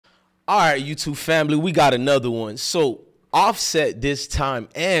All right, YouTube family, we got another one. So Offset this time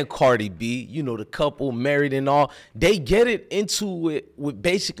and Cardi B, you know, the couple married and all, they get it into it with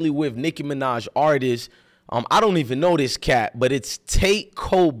basically with Nicki Minaj artists. I don't even know this cat, but it's Tate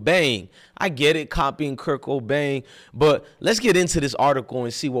Kobang. I get it, copying Kurt Cobain, but let's get into this article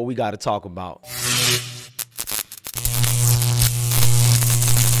and see what we got to talk about.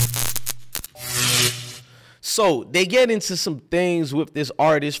 So they get into some things with this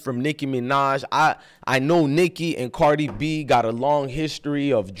artist from Nicki Minaj. I know Nicki and Cardi B got a long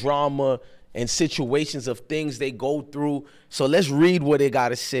history of drama and situations of things they go through. So let's read what they got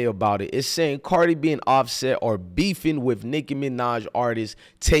to say about it. It's saying Cardi B and Offset are beefing with Nicki Minaj artist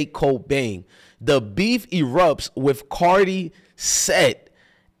Tate Kobang. The beef erupts with Cardi said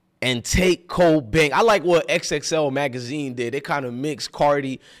and Tate Kobang. I like what XXL magazine did. They kind of mixed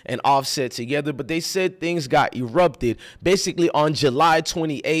Cardi and Offset together, but they said things got erupted. Basically, on July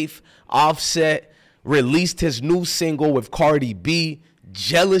 28th, Offset released his new single with Cardi B,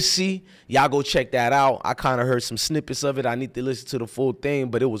 Jealousy. Y'all go check that out. I kind of heard some snippets of it. I need to listen to the full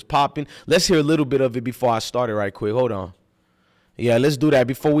thing, but it was popping. Let's hear a little bit of it before I start it right quick. Hold on. Yeah, let's do that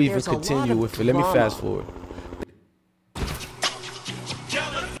before we even continue with it. Let me fast forward.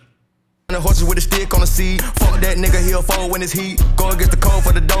 Horses with a stick on the seat. Fuck that nigga, he'll fall when it's heat. Go against the cold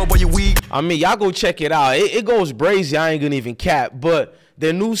for the dough, boy, you weak. I mean, y'all go check it out. It goes brazy. I ain't gonna even cap. But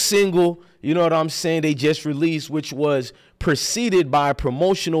their new single, you know what I'm saying, they just released, which was preceded by a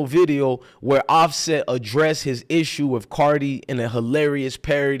promotional video where Offset addressed his issue with Cardi in a hilarious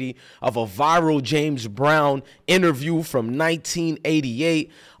parody of a viral James Brown interview from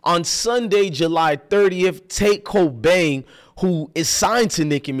 1988. On Sunday, July 30th, Tate Kobang, who is signed to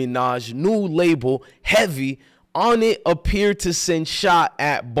Nicki Minaj's new label, Heavy, on it appeared to send shot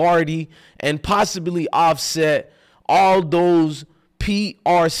at Bardi and possibly Offset. All those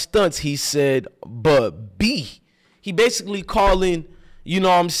PR stunts, he said, but B. He basically calling, you know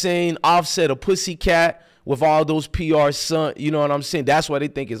what I'm saying, Offset a pussycat with all those PR stunts, you know what I'm saying? That's why they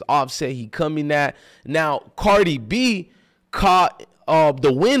think it's Offset he coming at. Now, Cardi B caught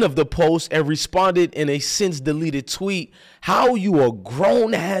the win of the post and responded in a since deleted tweet. How you a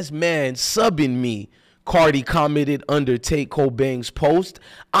grown ass man subbing me? Cardi commented under Tate Kobang's post.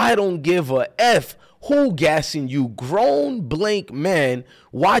 I don't give a F who gassing you, grown blank man.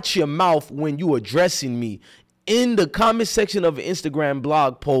 Watch your mouth when you addressing me. In the comment section of an Instagram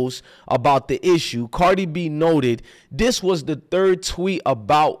blog post about the issue, Cardi B noted, this was the third tweet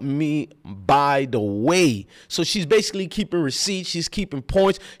about me, by the way. So she's basically keeping receipts. She's keeping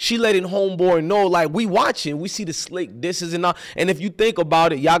points. She letting homeboy know, like, we watching. We see the slick disses and all. And if you think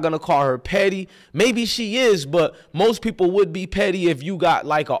about it, y'all gonna call her petty. Maybe she is, but most people would be petty if you got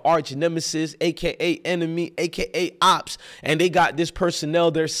like an arch nemesis, aka enemy, aka ops, and they got this personnel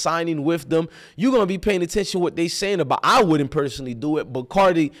they're signing with them. You're gonna be paying attention to what they saying about. I wouldn't personally do it, but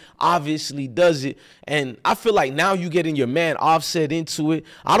Cardi obviously does it, and I feel like now you getting your man Offset into it.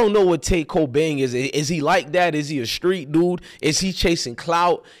 I don't know what Tate Kobang is. Is he like that? Is he a street dude? Is he chasing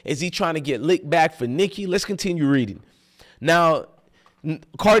clout? Is he trying to get licked back for Nicki? Let's continue reading. Now,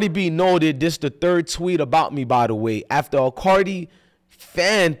 Cardi B noted this the third tweet about me, by the way, after a Cardi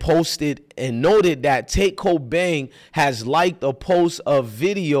fan posted and noted that Tate Kobang has liked a post of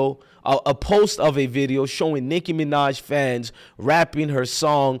a video showing Nicki Minaj fans rapping her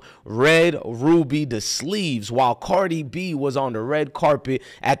song Red Ruby the Sleeves while Cardi B was on the red carpet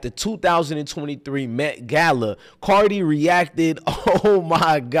at the 2023 Met Gala. Cardi reacted, oh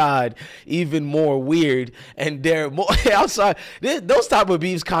my God, even more weird. And they're more, I'm sorry, those type of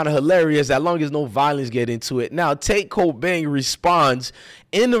beefs kind of hilarious as long as no violence get into it. Now, Tate Kobang responds.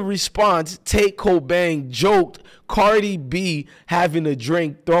 In the response, Tate Kobang joked Cardi B having a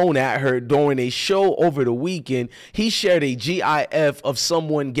drink thrown at her during a show over the weekend. He shared a GIF of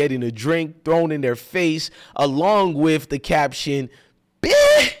someone getting a drink thrown in their face along with the caption,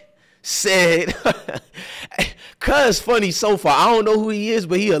 "Bitch," said, cuz funny so far. I don't know who he is,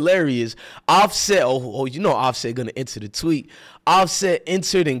 but he hilarious. Offset, oh, you know Offset gonna enter the tweet. Offset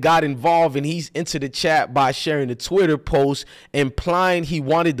entered and got involved, and he's entered the chat by sharing a Twitter post implying he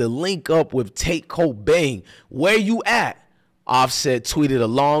wanted to link up with Tate Kobang. Where you at? Offset tweeted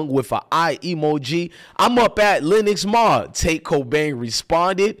along with an eye emoji. I'm up at Linux Mod. Tate Kobang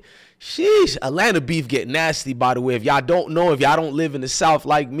responded. Sheesh, Atlanta beef get nasty, by the way. If y'all don't know, if y'all don't live in the South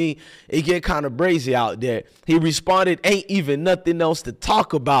like me, it get kind of brazy out there. He responded, ain't even nothing else to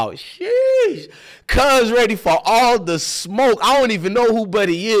talk about. Sheesh. Cuz ready for all the smoke. I don't even know who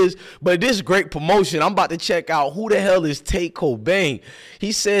Buddy is, but this great promotion. I'm about to check out who the hell is Tate Kobang.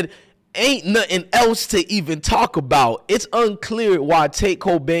 He said, ain't nothing else to even talk about. It's unclear why Tate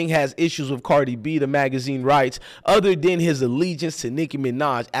Kobang has issues with Cardi B, the magazine writes, other than his allegiance to Nicki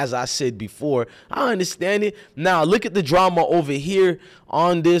Minaj, as I said before. I understand it. Now, look at the drama over here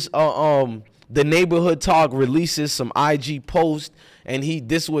on this. The Neighborhood Talk releases some IG posts, and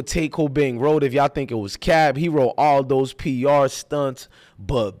this is what Tate Kobang wrote. If y'all think it was cap, he wrote all those PR stunts,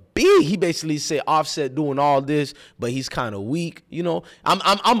 but B, he basically said Offset doing all this, but he's kind of weak. You know,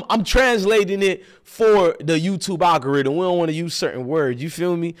 I'm translating it for the YouTube algorithm. We don't want to use certain words. You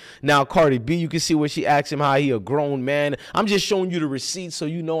feel me? Now, Cardi B, you can see where she asked him how he a grown man. I'm just showing you the receipts so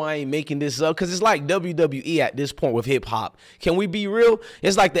you know I ain't making this up, because it's like WWE at this point with hip hop. Can we be real?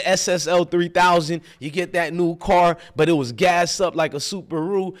 It's like the SSL 3000. You get that new car, but it was gassed up like a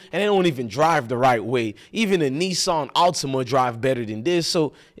Subaru, and it don't even drive the right way. Even a Nissan Altima drive better than this.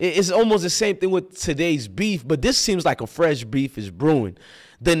 So it's almost the same thing with today's beef, but this seems like a fresh beef is brewing.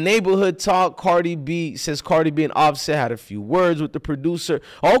 The Neighborhood Talk, Cardi B says Cardi B and Offset had a few words with the producer.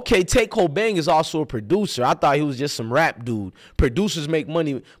 Okay, Tate Kobang is also a producer. I thought he was just some rap dude. Producers make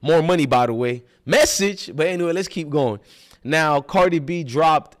money, more money, by the way. Message, but anyway, let's keep going. Now, Cardi B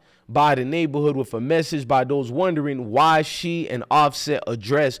dropped by the Neighborhood with a message by those wondering why she and Offset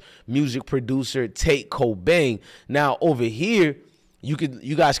address music producer Tate Kobang. Now, over here, you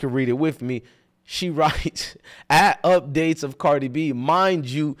guys can read it with me. She writes, at updates of Cardi B, mind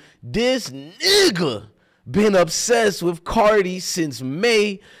you, this nigga been obsessed with Cardi since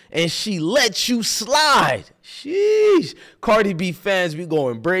May, and she let you slide. Sheesh. Cardi B fans be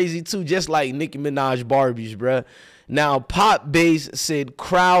going brazy too, just like Nicki Minaj Barbies, bruh. Now, Pop Bass said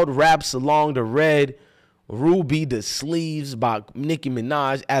crowd raps along the red Ruby the Sleeves by Nicki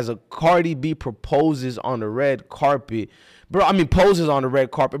Minaj as a Cardi B proposes on the red carpet. Bro, I mean, poses on the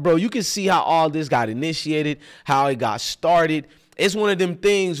red carpet. Bro, you can see how all this got initiated, how it got started. It's one of them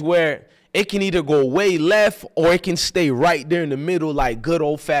things where it can either go way left or it can stay right there in the middle, like good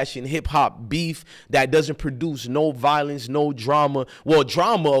old-fashioned hip-hop beef that doesn't produce no violence, no drama. Well,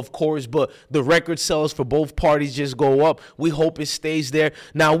 drama, of course, but the record sales for both parties just go up. We hope it stays there.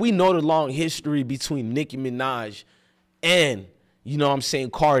 Now, we know the long history between Nicki Minaj and, you know what I'm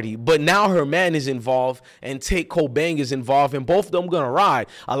saying, Cardi. But now her man is involved and Tate Kobang is involved, and both of them gonna ride.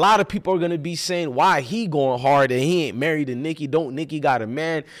 A lot of people are gonna be saying why he going hard and he ain't married to Nicki. Don't Nicki got a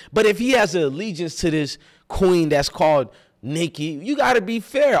man? But if he has an allegiance to this queen that's called Nicki, you gotta be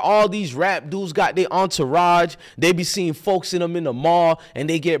fair. All these rap dudes got their entourage. They be seeing folks in them in the mall and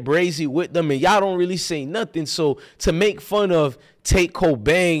they get brazy with them, and y'all don't really say nothing. So to make fun of Tate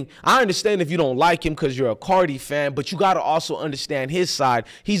Kobang, I understand if you don't like him because you're a Cardi fan, but you got to also understand his side.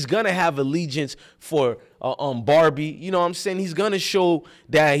 He's going to have allegiance for Barbie. You know what I'm saying? He's going to show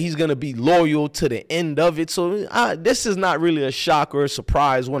that he's going to be loyal to the end of it. So this is not really a shock or a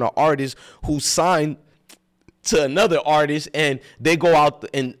surprise when an artist who signed to another artist and they go out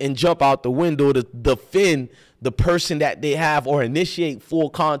and jump out the window to defend the person that they have or initiate full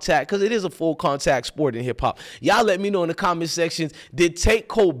contact, because it is a full contact sport in hip hop. Y'all let me know in the comment sections, did Tate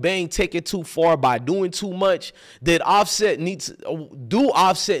Kobang take it too far by doing too much? Did Offset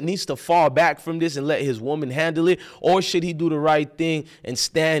Offset needs to fall back from this and let his woman handle it, or should he do the right thing and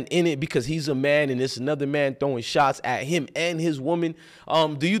stand in it because he's a man and it's another man throwing shots at him and his woman?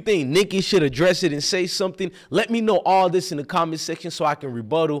 Do you think Nicki should address it and say something? Let me know all this in the comment section so I can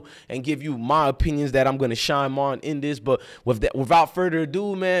rebuttal and give you my opinions that I'm going to shine on in this. But without further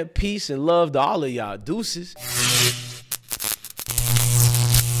ado, man, peace and love to all of y'all. Deuces.